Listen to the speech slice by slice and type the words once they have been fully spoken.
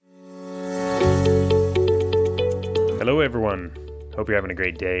Hello, everyone. Hope you're having a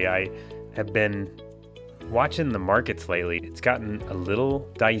great day. I have been watching the markets lately. It's gotten a little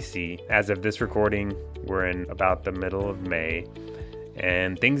dicey. As of this recording, we're in about the middle of May,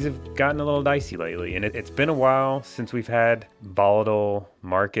 and things have gotten a little dicey lately. And it's been a while since we've had volatile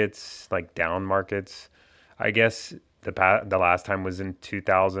markets, like down markets. I guess the last time was in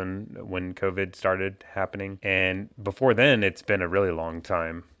 2000 when COVID started happening. And before then, it's been a really long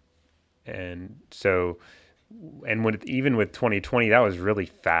time. And so... even with 2020, that was really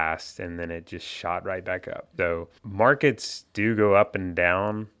fast, and then it just shot right back up. So markets do go up and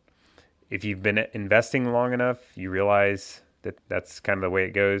down. If you've been investing long enough, you realize that that's kind of the way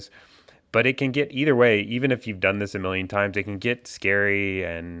it goes. But it can get either way. Even if you've done this a million times, it can get scary,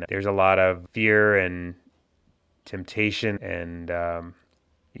 and there's a lot of fear and temptation and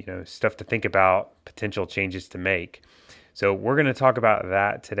stuff to think about, potential changes to make. So we're going to talk about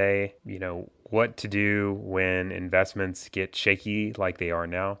that today, what to do when investments get shaky like they are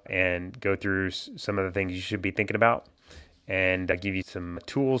now, and go through some of the things you should be thinking about, and give you some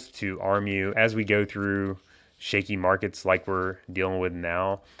tools to arm you as we go through shaky markets like we're dealing with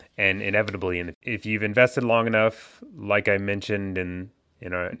now. And inevitably, if you've invested long enough, like I mentioned in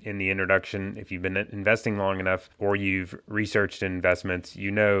the introduction, if you've been investing long enough or you've researched investments,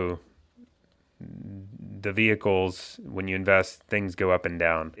 the vehicles, when you invest, things go up and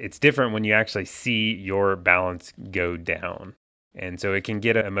down. It's different when you actually see your balance go down. And so it can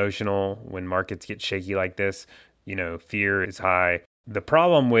get emotional when markets get shaky like this. Fear is high. The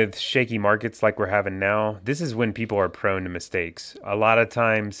problem with shaky markets like we're having now, this is when people are prone to mistakes. A lot of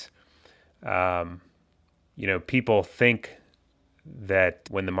times, people think that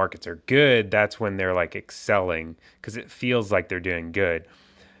when the markets are good, that's when they're like excelling because it feels like they're doing good.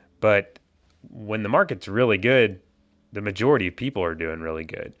 But when the market's really good, the majority of people are doing really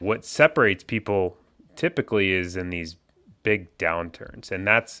good. What separates people typically is in these big downturns. And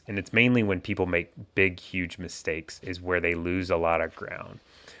it's mainly when people make big, huge mistakes is where they lose a lot of ground.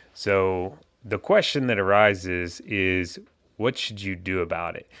 So the question that arises is, what should you do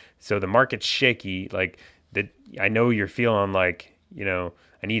about it? So the market's shaky, I know you're feeling like, I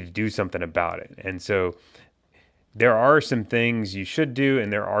need to do something about it. And so there are some things you should do,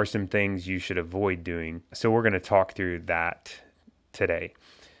 and there are some things you should avoid doing. So we're going to talk through that today.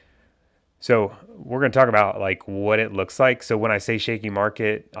 So we're going to talk about what it looks like. So when I say shaky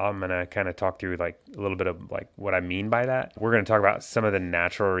market, I'm going to kind of talk through a little bit of what I mean by that. We're going to talk about some of the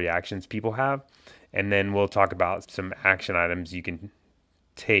natural reactions people have, and then we'll talk about some action items you can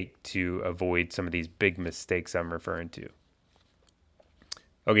take to avoid some of these big mistakes I'm referring to.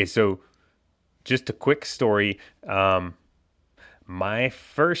 Okay, so just a quick story. My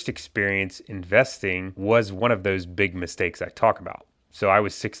first experience investing was one of those big mistakes I talk about. So I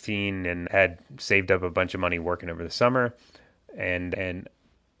was 16 and had saved up a bunch of money working over the summer. And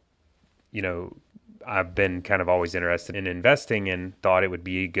I've been kind of always interested in investing and thought it would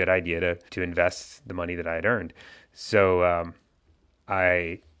be a good idea to invest the money that I had earned. So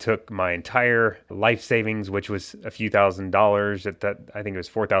I took my entire life savings, which was a few $1,000s at that. I think it was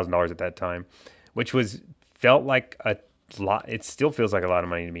 $4,000 at that time, which felt like a lot. It still feels like a lot of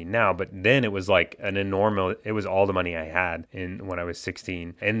money to me now, but then it was like it was all the money I had when I was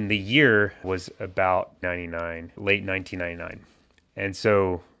 16. And the year was about late 1999. And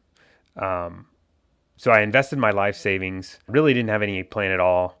so I invested my life savings, really didn't have any plan at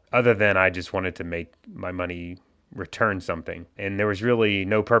all, other than I just wanted to make my money return something. And there was really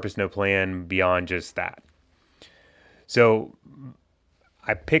no purpose, no plan beyond just that. So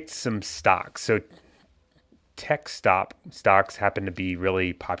I picked some stocks. So tech stocks happened to be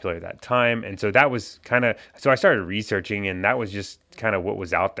really popular at that time. And so that was so I started researching, and that was just kind of what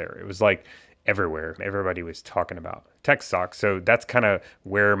was out there. It was like everywhere. Everybody was talking about tech stocks. So that's kind of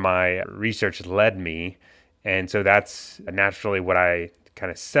where my research led me. And so that's naturally what I kind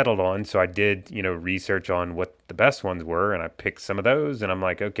of settled on. So I did, research on what the best ones were, and I picked some of those, and I'm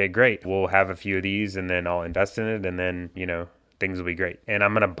like, okay, great. We'll have a few of these, and then I'll invest in it, and then, things will be great. And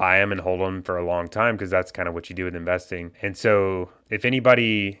I'm going to buy them and hold them for a long time, because that's kind of what you do with investing. And so if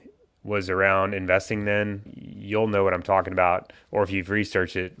anybody was around investing then, you'll know what I'm talking about. Or if you've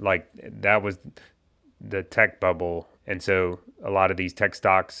researched it, that was the tech bubble. And so a lot of these tech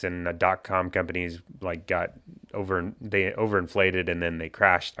stocks and .com companies got overinflated, and then they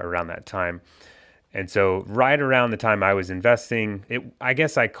crashed around that time. And so right around the time I was investing, I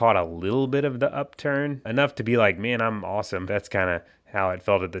guess I caught a little bit of the upturn, enough to be like, man, I'm awesome. That's kind of how it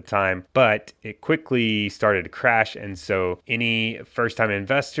felt at the time. But it quickly started to crash. And so any first-time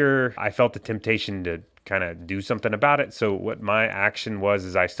investor, I felt the temptation to kind of do something about it. So what my action was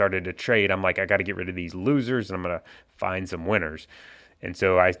is I started to trade. I'm like, I got to get rid of these losers and I'm going to find some winners. And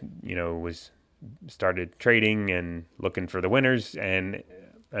so I, was started trading and looking for the winners. And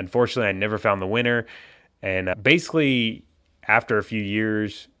unfortunately, I never found the winner. And basically, after a few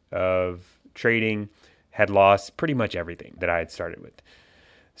years of trading, had lost pretty much everything that I had started with.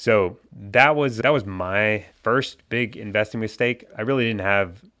 So that was my first big investing mistake. I really didn't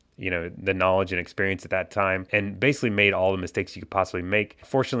have the knowledge and experience at that time, and basically made all the mistakes you could possibly make.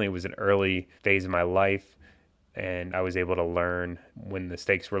 Fortunately, it was an early phase of my life, and I was able to learn when the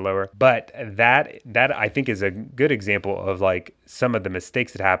stakes were lower. But that I think is a good example of like some of the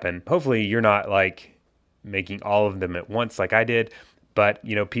mistakes that happen. Hopefully you're not like making all of them at once like I did, but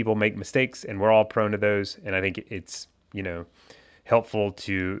people make mistakes and we're all prone to those. And I think it's, helpful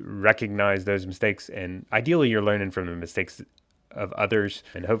to recognize those mistakes, and ideally you're learning from the mistakes of others,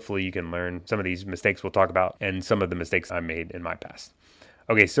 and hopefully you can learn some of these mistakes we'll talk about and some of the mistakes I made in my past.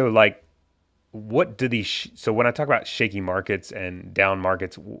 Okay, so like what do these so when I talk about shaky markets and down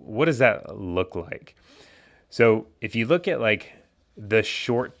markets, what does that look like? So if you look at like the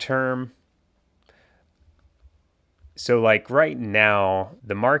short term, so like right now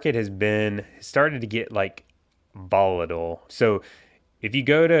the market has started to get like volatile. So if you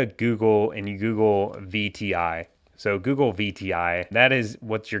go to Google and you Google VTI, so Google VTI, that is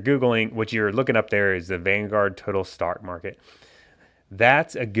what you're Googling. What you're looking up there is the Vanguard Total Stock Market.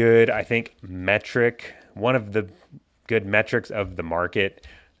 That's a good, I think, metric, one of the good metrics of the market.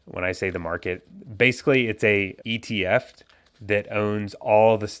 When I say the market, basically it's a ETF that owns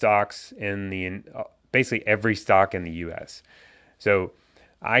all the stocks basically every stock in the US. So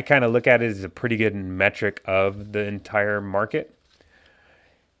I kind of look at it as a pretty good metric of the entire market.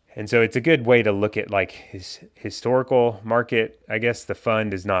 And so it's a good way to look at like his historical market. I guess the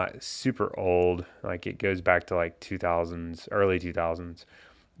fund is not super old. Like it goes back to like 2000s, early 2000s.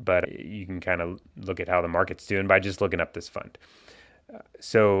 But you can kind of look at how the market's doing by just looking up this fund.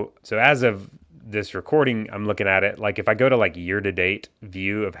 So as of this recording, I'm looking at it. Like if I go to like year-to-date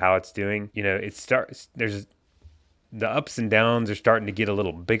view of how it's doing, there's the ups and downs are starting to get a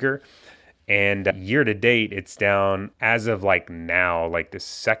little bigger. And year to date, it's down as of like now, like this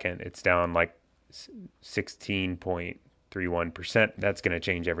second, it's down like 16.31%. That's going to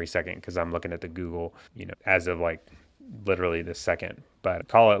change every second because I'm looking at the Google, as of like literally this second. But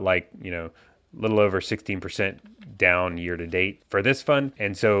call it like, a little over 16% down year to date for this fund.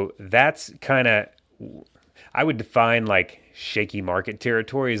 And so that's kind of, I would define like shaky market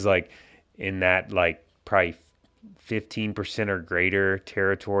territories like in that like probably 15% or greater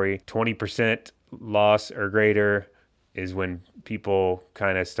territory. 20% loss or greater is when people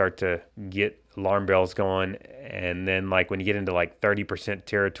kind of start to get alarm bells going. And then like when you get into like 30%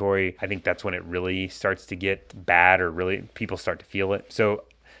 territory, I think that's when it really starts to get bad, or really people start to feel it. So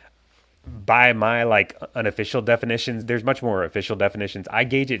by my like unofficial definitions, there's much more official definitions. I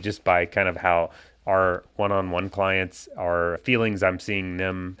gauge it just by kind of how our one-on-one clients, our feelings I'm seeing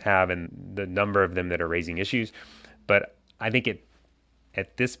them have, and the number of them that are raising issues. But I think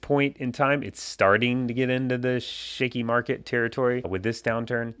at this point in time, it's starting to get into the shaky market territory with this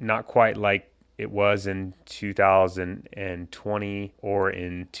downturn. Not quite like it was in 2020 or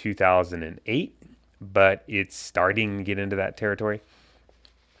in 2008, but it's starting to get into that territory.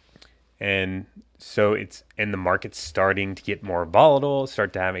 And so the market's starting to get more volatile,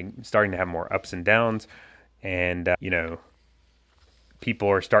 starting to have more ups and downs, and people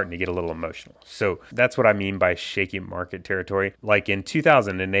are starting to get a little emotional. So that's what I mean by shaky market territory. Like in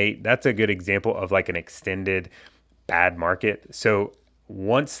 2008, that's a good example of like an extended bad market. So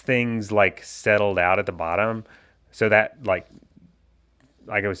once things like settled out at the bottom, so that like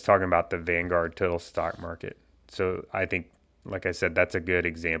I was talking about the Vanguard Total Stock Market. So I think, like I said, that's a good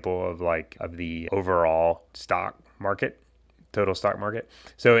example of the overall stock market, total stock market.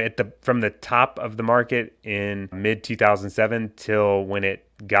 So from the top of the market in mid 2007 till when it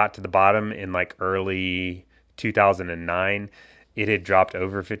got to the bottom in like early 2009, it had dropped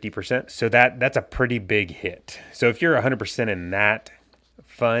over 50%. So that's a pretty big hit. So if you're 100% in that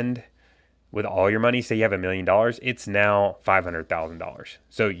fund with all your money, say you have $1 million, it's now $500,000.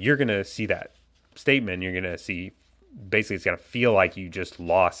 So you're going to see that statement. You're going to see basically it's going to feel like you just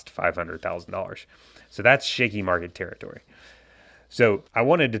lost $500,000. So that's shaky market territory. So I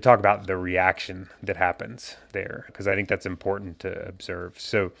wanted to talk about the reaction that happens there because I think that's important to observe.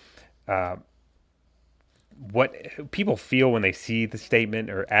 So what people feel when they see the statement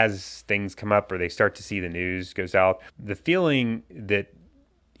or as things come up or they start to see the news go south, the feeling that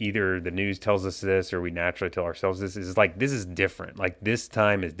either the news tells us this or we naturally tell ourselves this, is like, this is different. Like, this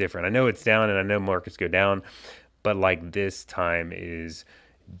time is different. I know it's down and I know markets go down, but like this time is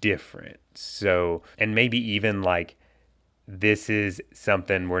different. So, and maybe even like this is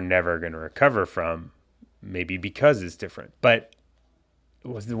something we're never going to recover from, maybe because it's different. But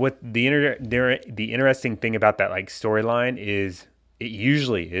what the interesting thing about that like storyline is it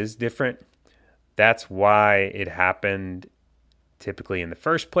usually is different. That's why it happened typically in the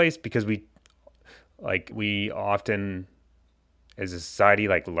first place, because we often as a society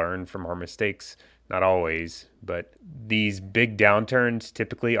like learn from our mistakes. Not always, but these big downturns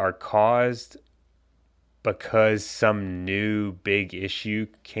typically are caused because some new big issue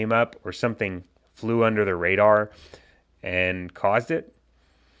came up or something flew under the radar and caused it.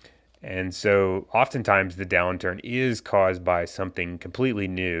 And so oftentimes the downturn is caused by something completely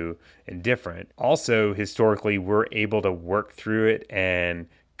new and different. Also, historically, we're able to work through it and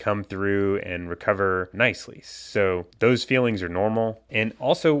come through and recover nicely. So those feelings are normal. And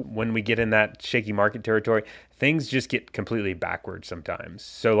also when we get in that shaky market territory, things just get completely backwards sometimes.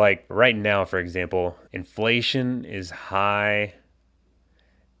 So like right now, for example, inflation is high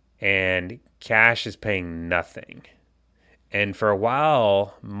and cash is paying nothing. And for a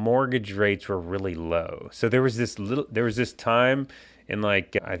while, mortgage rates were really low. So there was this time in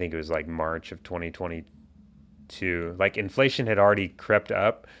like, I think it was like March of 2022, like inflation had already crept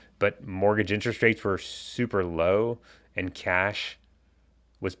up, but mortgage interest rates were super low and cash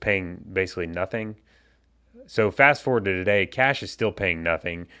was paying basically nothing. So fast forward to today, cash is still paying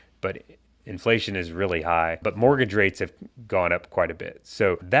nothing, but inflation is really high, but mortgage rates have gone up quite a bit.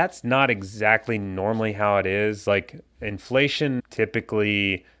 So that's not exactly normally how it is. Like inflation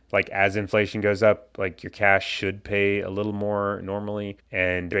typically, like as inflation goes up, like your cash should pay a little more normally,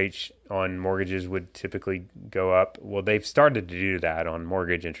 and rates on mortgages would typically go up. Well, they've started to do that on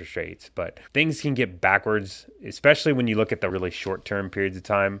mortgage interest rates, but things can get backwards, especially when you look at the really short-term periods of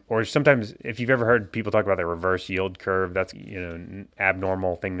time. Or sometimes if you've ever heard people talk about the reverse yield curve, that's, an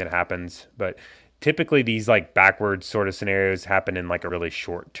abnormal thing that happens. But typically these like backwards sort of scenarios happen in like a really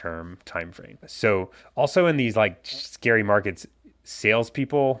short-term time frame. So also in these like scary markets,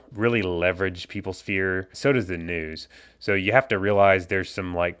 salespeople really leverage people's fear. So does the news. So you have to realize there's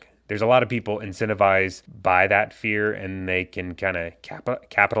a lot of people incentivized by that fear and they can kind of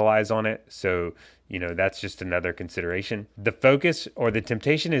capitalize on it. So, that's just another consideration. The focus or the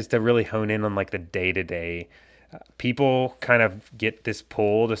temptation is to really hone in on like the day-to-day. People kind of get this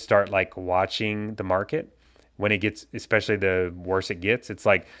pull to start like watching the market when it gets, especially the worse it gets. It's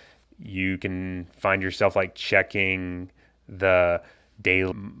like you can find yourself like checking the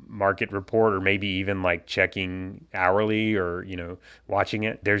daily market report, or maybe even like checking hourly, or watching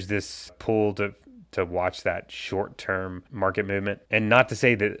it. There's this pull to watch that short-term market movement. And not to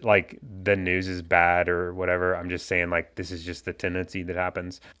say that like the news is bad or whatever. I'm just saying like this is just the tendency that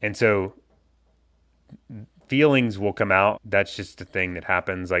happens. And so feelings will come out. That's just a thing that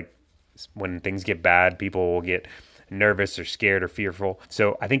happens. Like when things get bad, people will get nervous or scared or fearful.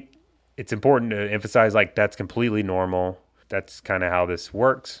 So I think it's important to emphasize like that's completely normal. That's kind of how this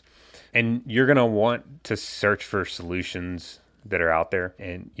works. And you're going to want to search for solutions that are out there.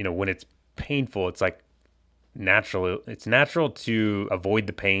 And, when it's painful, it's like natural. It's natural to avoid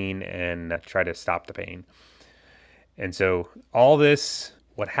the pain and try to stop the pain. And so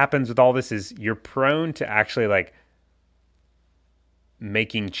what happens with all this is you're prone to actually like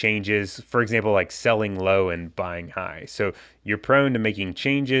making changes, for example, like selling low and buying high. So you're prone to making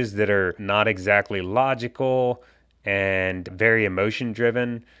changes that are not exactly logical and very emotion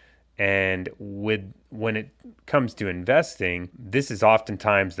driven. And when it comes to investing, this is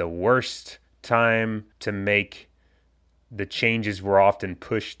oftentimes the worst time to make the changes we're often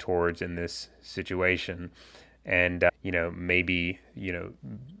pushed towards in this situation. And, maybe,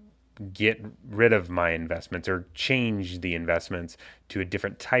 get rid of my investments or change the investments to a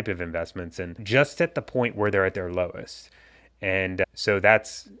different type of investments, and just at the point where they're at their lowest. And so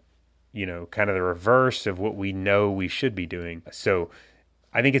that's, kind of the reverse of what we know we should be doing. So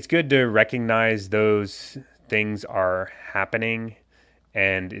I think it's good to recognize those things are happening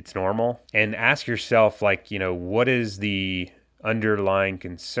and it's normal, and ask yourself like, what is the underlying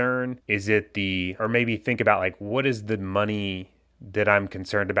concern? Is it or maybe think about like, what is the money that I'm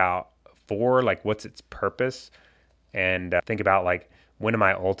concerned about for? Like, what's its purpose? And think about like, when am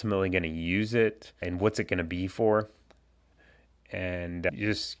I ultimately going to use it, and what's it going to be for? And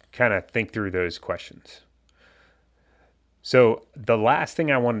just kind of think through those questions. So the last thing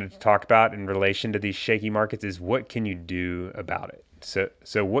I wanted to talk about in relation to these shaky markets is what can you do about it?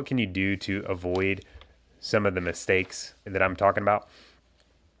 So what can you do to avoid some of the mistakes that I'm talking about?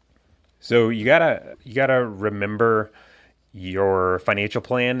 So you gotta remember your financial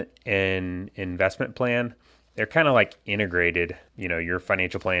plan and investment plan. They're kind of like integrated, your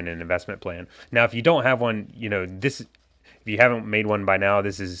financial plan and investment plan. Now, if you don't have one, if you haven't made one by now,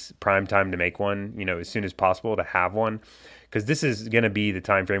 this is prime time to make one, as soon as possible to have one, because this is going to be the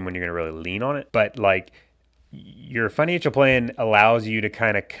time frame when you're going to really lean on it. But like your financial plan allows you to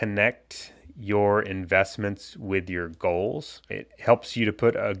kind of connect your investments with your goals. It helps you to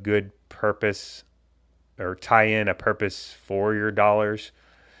put a good purpose or tie in a purpose for your dollars,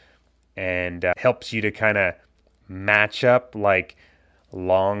 and helps you to kind of match up like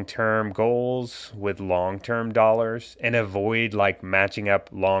long-term goals with long-term dollars and avoid like matching up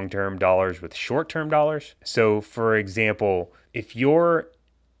long-term dollars with short-term dollars. So for example, if you're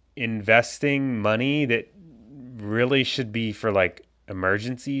investing money that really should be for like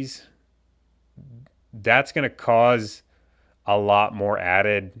emergencies, that's going to cause a lot more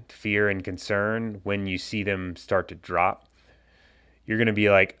added fear and concern when you see them start to drop. You're going to be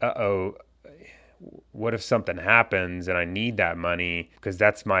like, uh-oh, what if something happens and I need that money because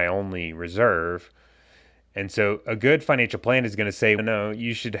that's my only reserve? And so a good financial plan is going to say, no,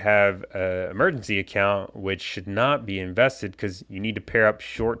 you should have an emergency account, which should not be invested because you need to pair up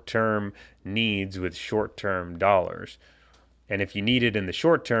short-term needs with short-term dollars. And if you need it in the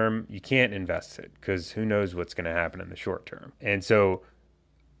short term, you can't invest it because who knows what's going to happen in the short term. And so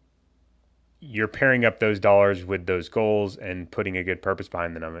you're pairing up those dollars with those goals and putting a good purpose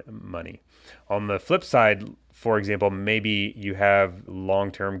behind the money. On the flip side, for example, maybe you have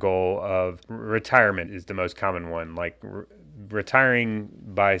long-term goal of retirement is the most common one, like retiring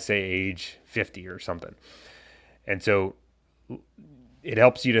by, say, age 50 or something. And so it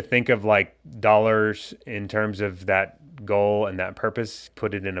helps you to think of like dollars in terms of that goal and that purpose,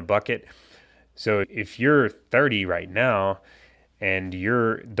 put it in a bucket. So if you're 30 right now and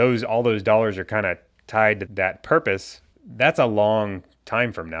all those dollars are kind of tied to that purpose, that's a long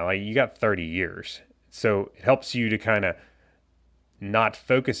time from now. Like you got 30 years. So it helps you to kind of not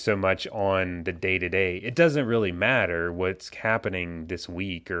focus so much on the day to day. It doesn't really matter what's happening this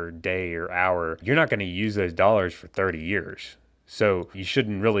week or day or hour. You're not going to use those dollars for 30 years. So you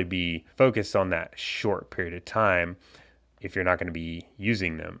shouldn't really be focused on that short period of time if you're not going to be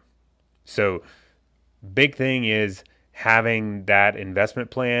using them. So big thing is having that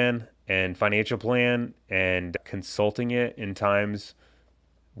investment plan and financial plan and consulting it in times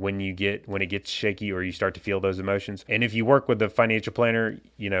when it gets shaky or you start to feel those emotions. And if you work with a financial planner,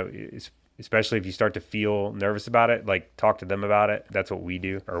 especially if you start to feel nervous about it, like talk to them about it. That's what we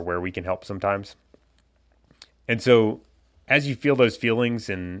do, or where we can help sometimes. And so as you feel those feelings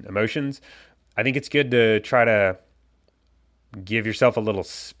and emotions, I think it's good to try to give yourself a little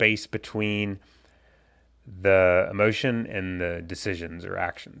space between the emotion and the decisions or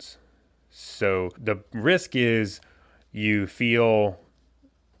actions. So the risk is you feel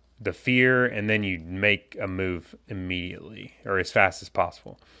the fear and then you make a move immediately or as fast as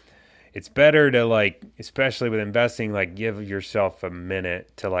possible. It's better to especially with investing, give yourself a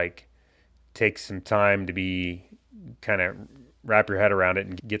minute to take some time to be kind of wrap your head around it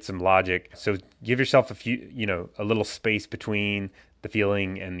and get some logic. So give yourself a little space between the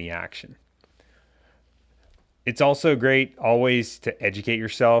feeling and the action. It's also great always to educate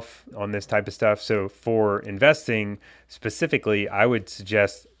yourself on this type of stuff. So for investing specifically, I would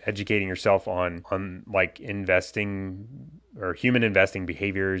suggest educating yourself on investing or human investing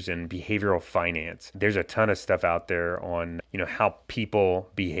behaviors and behavioral finance. There's a ton of stuff out there on, how people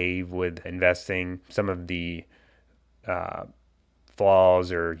behave with investing, some of the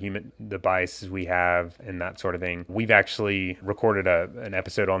flaws or the biases we have and that sort of thing. We've actually recorded an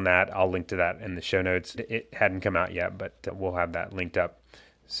episode on that. I'll link to that in the show notes. It hadn't come out yet, but we'll have that linked up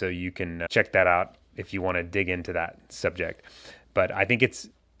so you can check that out if you want to dig into that subject. But I think it's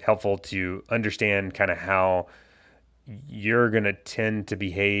helpful to understand kind of how you're going to tend to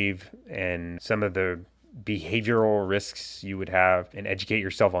behave and some of the behavioral risks you would have, and educate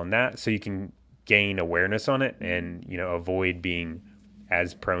yourself on that so you can gain awareness on it and avoid being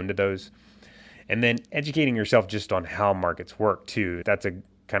as prone to those. And then educating yourself just on how markets work too. That's a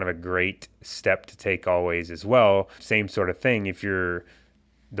kind of a great step to take always as well. Same sort of thing.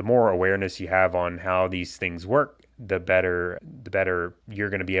 The more awareness you have on how these things work, the better you're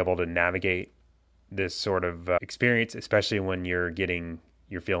going to be able to navigate this sort of experience, especially when you're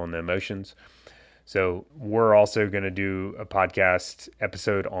feeling the emotions. So we're also going to do a podcast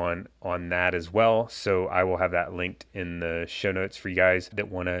episode on that as well. So I will have that linked in the show notes for you guys that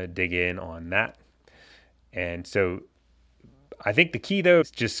want to dig in on that. And so I think the key though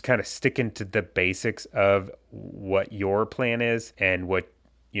is just kind of sticking to the basics of what your plan is and what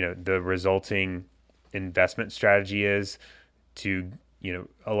the resulting investment strategy is to,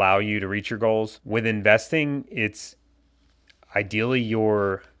 allow you to reach your goals. With investing, it's ideally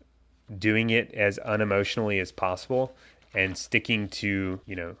you're doing it as unemotionally as possible and sticking to,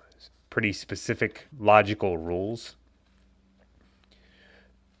 pretty specific logical rules.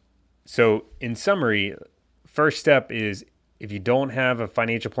 So in summary, first step is if you don't have a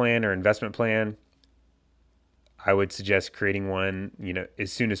financial plan or investment plan, I would suggest creating one,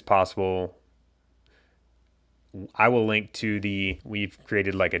 as soon as possible. I will link to we've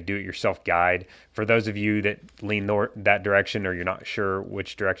created like a do-it-yourself guide. For those of you that lean that direction or you're not sure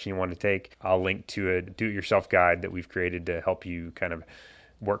which direction you want to take, I'll link to a do-it-yourself guide that we've created to help you kind of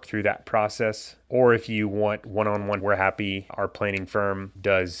work through that process. Or if you want one-on-one, we're happy. Our planning firm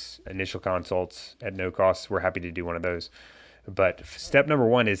does initial consults at no cost. We're happy to do one of those. But step number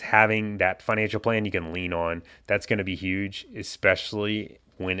one is having that financial plan you can lean on. That's going to be huge, especially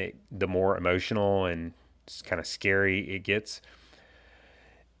when the more emotional and kind of scary it gets.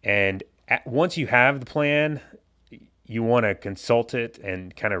 And once you have the plan, you want to consult it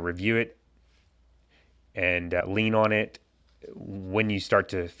and kind of review it and lean on it when you start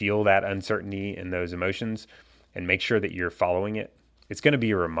to feel that uncertainty and those emotions, and make sure that you're following it. It's going to be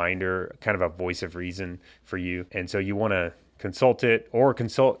a reminder, kind of a voice of reason for you. And so you want to consult it, or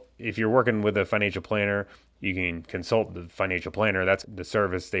consult if you're working with a financial planner. You can consult the financial planner. That's the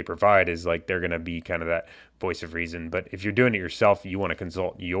service they provide, is like they're going to be kind of that voice of reason. But if you're doing it yourself, you want to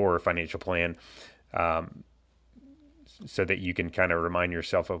consult your financial plan so that you can kind of remind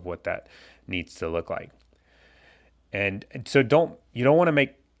yourself of what that needs to look like. And so you don't want to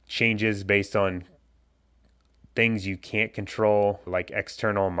make changes based on things you can't control, like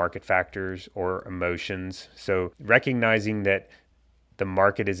external market factors or emotions. So recognizing that the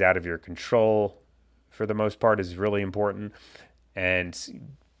market is out of your control for the most part is really important, and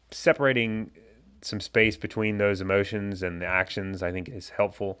separating some space between those emotions and the actions, I think, is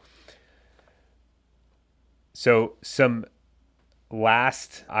helpful. So some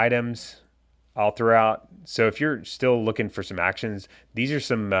last items I'll throw out. So if you're still looking for some actions, these are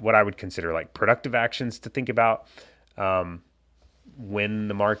some what I would consider like productive actions to think about when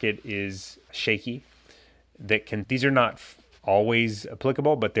the market is shaky. These are not always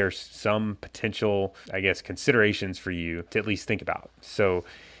applicable, but there's some potential, I guess, considerations for you to at least think about. So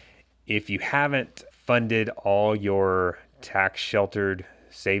if you haven't funded all your tax sheltered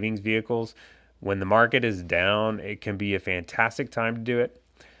savings vehicles, when the market is down, it can be a fantastic time to do it.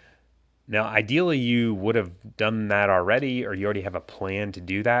 Now, ideally, you would have done that already, or you already have a plan to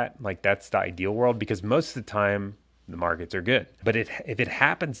do that. Like, that's the ideal world, because most of the time the markets are good. But if it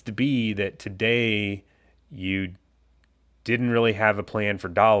happens to be that today you didn't really have a plan for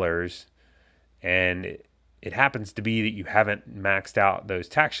dollars, and it happens to be that you haven't maxed out those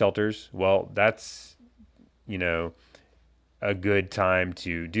tax shelters, well, that's, a good time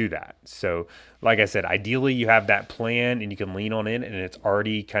to do that. So like I said, ideally you have that plan and you can lean on it, and it's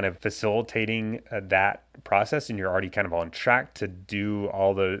already kind of facilitating that process, and you're already kind of on track to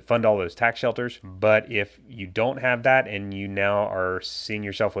fund all those tax shelters. But if you don't have that and you now are seeing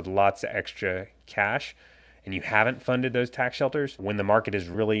yourself with lots of extra cash and you haven't funded those tax shelters, when the market is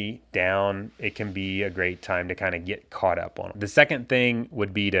really down, it can be a great time to kind of get caught up on it. The second thing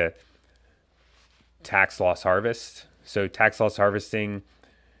would be to tax loss harvest. So tax loss harvesting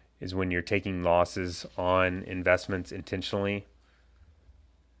is when you're taking losses on investments intentionally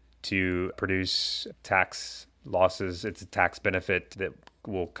to produce tax losses. It's a tax benefit that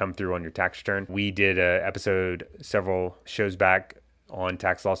will come through on your tax return. We did an episode several shows back on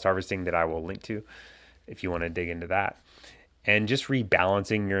tax loss harvesting that I will link to if you want to dig into that. And just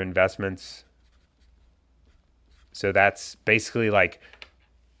rebalancing your investments. So that's basically like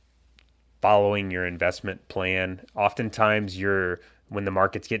following your investment plan. Oftentimes when the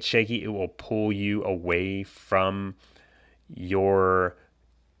markets get shaky, it will pull you away from your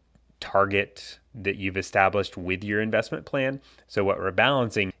target that you've established with your investment plan. So what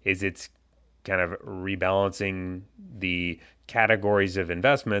rebalancing is, it's kind of rebalancing the categories of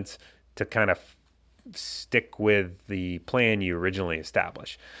investments to kind of stick with the plan you originally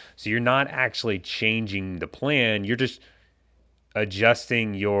established. So you're not actually changing the plan, you're just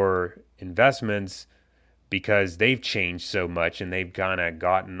adjusting your investments because they've changed so much and they've kind of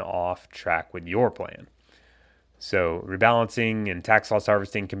gotten off track with your plan. So rebalancing and tax loss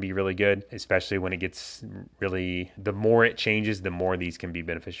harvesting can be really good, especially when it gets the more it changes, the more these can be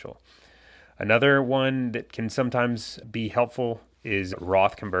beneficial. Another one that can sometimes be helpful is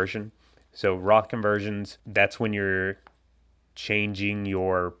Roth conversion. So Roth conversions, that's when you're changing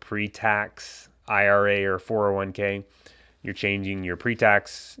your pre-tax IRA or 401k you're changing your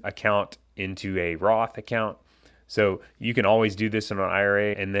pre-tax account into a Roth account. So you can always do this in an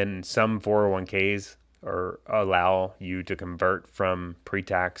IRA, and then some 401ks or allow you to convert from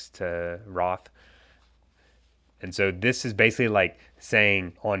pre-tax to Roth. And so this is basically like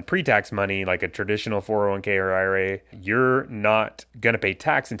saying on pre-tax money, like a traditional 401k or IRA, you're not going to pay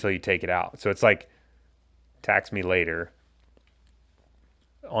tax until you take it out. So it's like tax me later.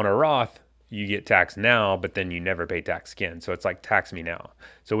 On a Roth, you get taxed now, but then you never pay tax again. So it's like tax me now.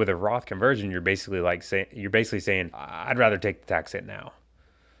 So with a Roth conversion, you're basically saying I'd rather take the tax hit now.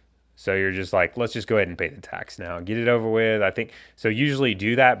 So you're just like, let's just go ahead and pay the tax now, get it over with. I think so. Usually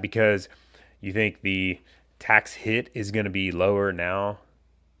do that because you think the tax hit is going to be lower now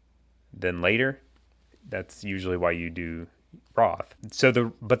than later. That's usually why you do Roth.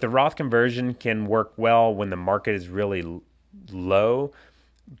 But the Roth conversion can work well when the market is really low,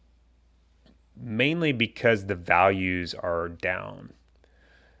 mainly because the values are down.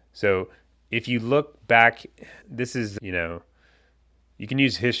 So if you look back, this is, you can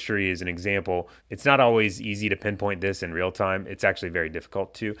use history as an example. It's not always easy to pinpoint this in real time. It's actually very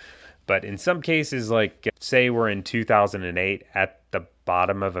difficult to. But in some cases, like say we're in 2008 at the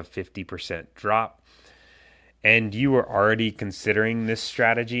bottom of a 50% drop, and you were already considering this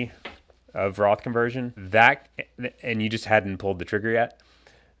strategy of Roth conversion, and you just hadn't pulled the trigger yet,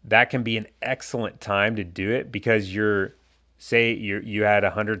 that can be an excellent time to do it because you had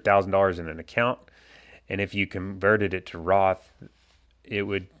 $100,000 in an account, and if you converted it to Roth, it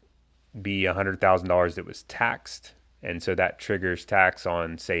would be $100,000 that was taxed. And so that triggers tax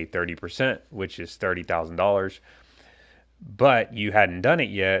on, say, 30%, which is $30,000. But you hadn't done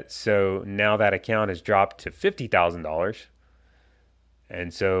it yet. So now that account has dropped to $50,000.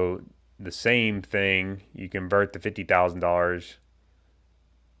 And so the same thing, you convert the $50,000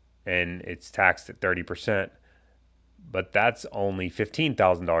 and it's taxed at 30%. But that's only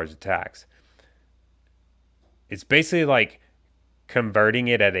 $15,000 of tax. It's basically like converting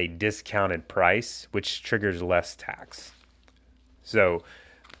it at a discounted price, which triggers less tax. So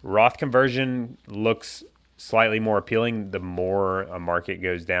Roth conversion looks slightly more appealing the more a market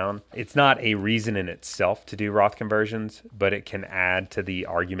goes down. It's not a reason in itself to do Roth conversions, but it can add to the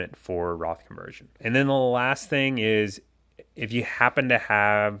argument for Roth conversion. And then the last thing is if you happen to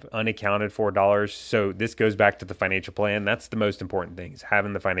have unaccounted for dollars, so this goes back to the financial plan. That's the most important thing, is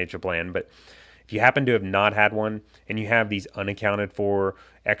having the financial plan. But if you happen to have not had one and you have these unaccounted for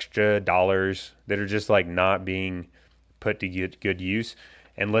extra dollars that are just like not being put to good use,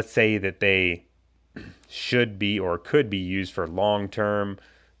 and let's say that they should be or could be used for long-term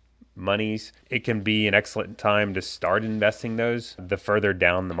monies, it can be an excellent time to start investing those the further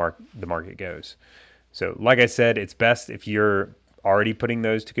down the market goes. So like I said, it's best if you're already putting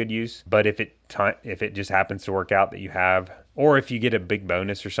those to good use. But if it just happens to work out that you have, or if you get a big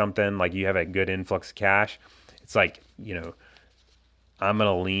bonus or something, like you have a good influx of cash, it's like, I'm going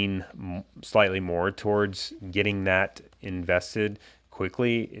to lean slightly more towards getting that invested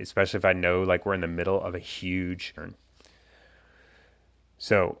quickly, especially if I know like we're in the middle of a huge turn.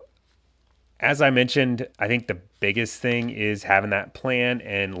 So as I mentioned, I think the biggest thing is having that plan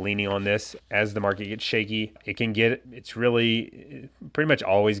and leaning on this as the market gets shaky. It's really pretty much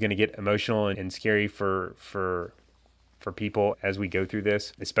always going to get emotional and scary for people as we go through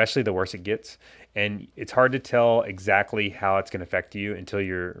this, especially the worse it gets. And it's hard to tell exactly how it's going to affect you until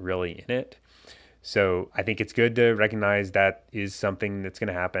you're really in it. So I think it's good to recognize that is something that's going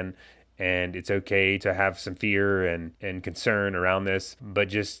to happen. And it's okay to have some fear and concern around this, but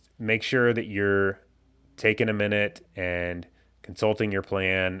just make sure that you're taking a minute and consulting your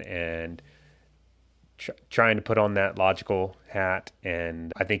plan and trying to put on that logical hat.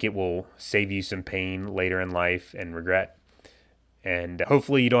 And I think it will save you some pain later in life and regret. And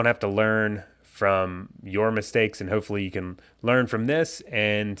hopefully you don't have to learn from your mistakes, and hopefully you can learn from this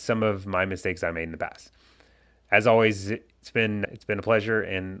and some of my mistakes I made in the past. As always, it's been a pleasure,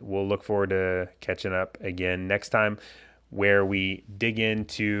 and we'll look forward to catching up again next time, where we dig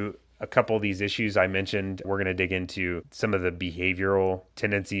into a couple of these issues I mentioned. We're going to dig into some of the behavioral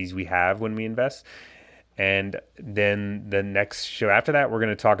tendencies we have when we invest. And then the next show after that, we're going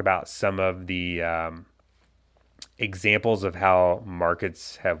to talk about some of the examples of how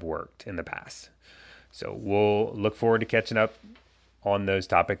markets have worked in the past. So we'll look forward to catching up on those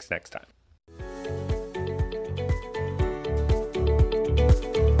topics next time.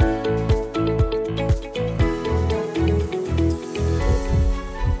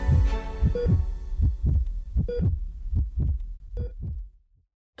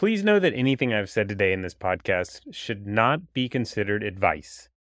 Please know that anything I've said today in this podcast should not be considered advice.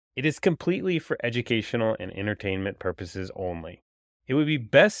 It is completely for educational and entertainment purposes only. It would be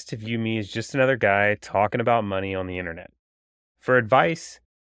best to view me as just another guy talking about money on the internet. For advice,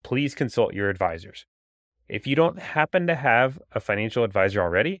 please consult your advisors. If you don't happen to have a financial advisor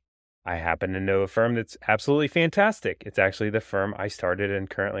already, I happen to know a firm that's absolutely fantastic. It's actually the firm I started and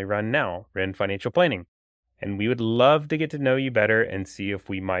currently run now, Ren Financial Planning. And we would love to get to know you better and see if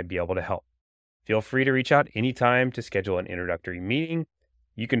we might be able to help. Feel free to reach out anytime to schedule an introductory meeting.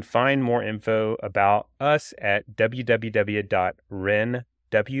 You can find more info about us at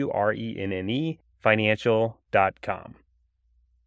www.renfinancial.com.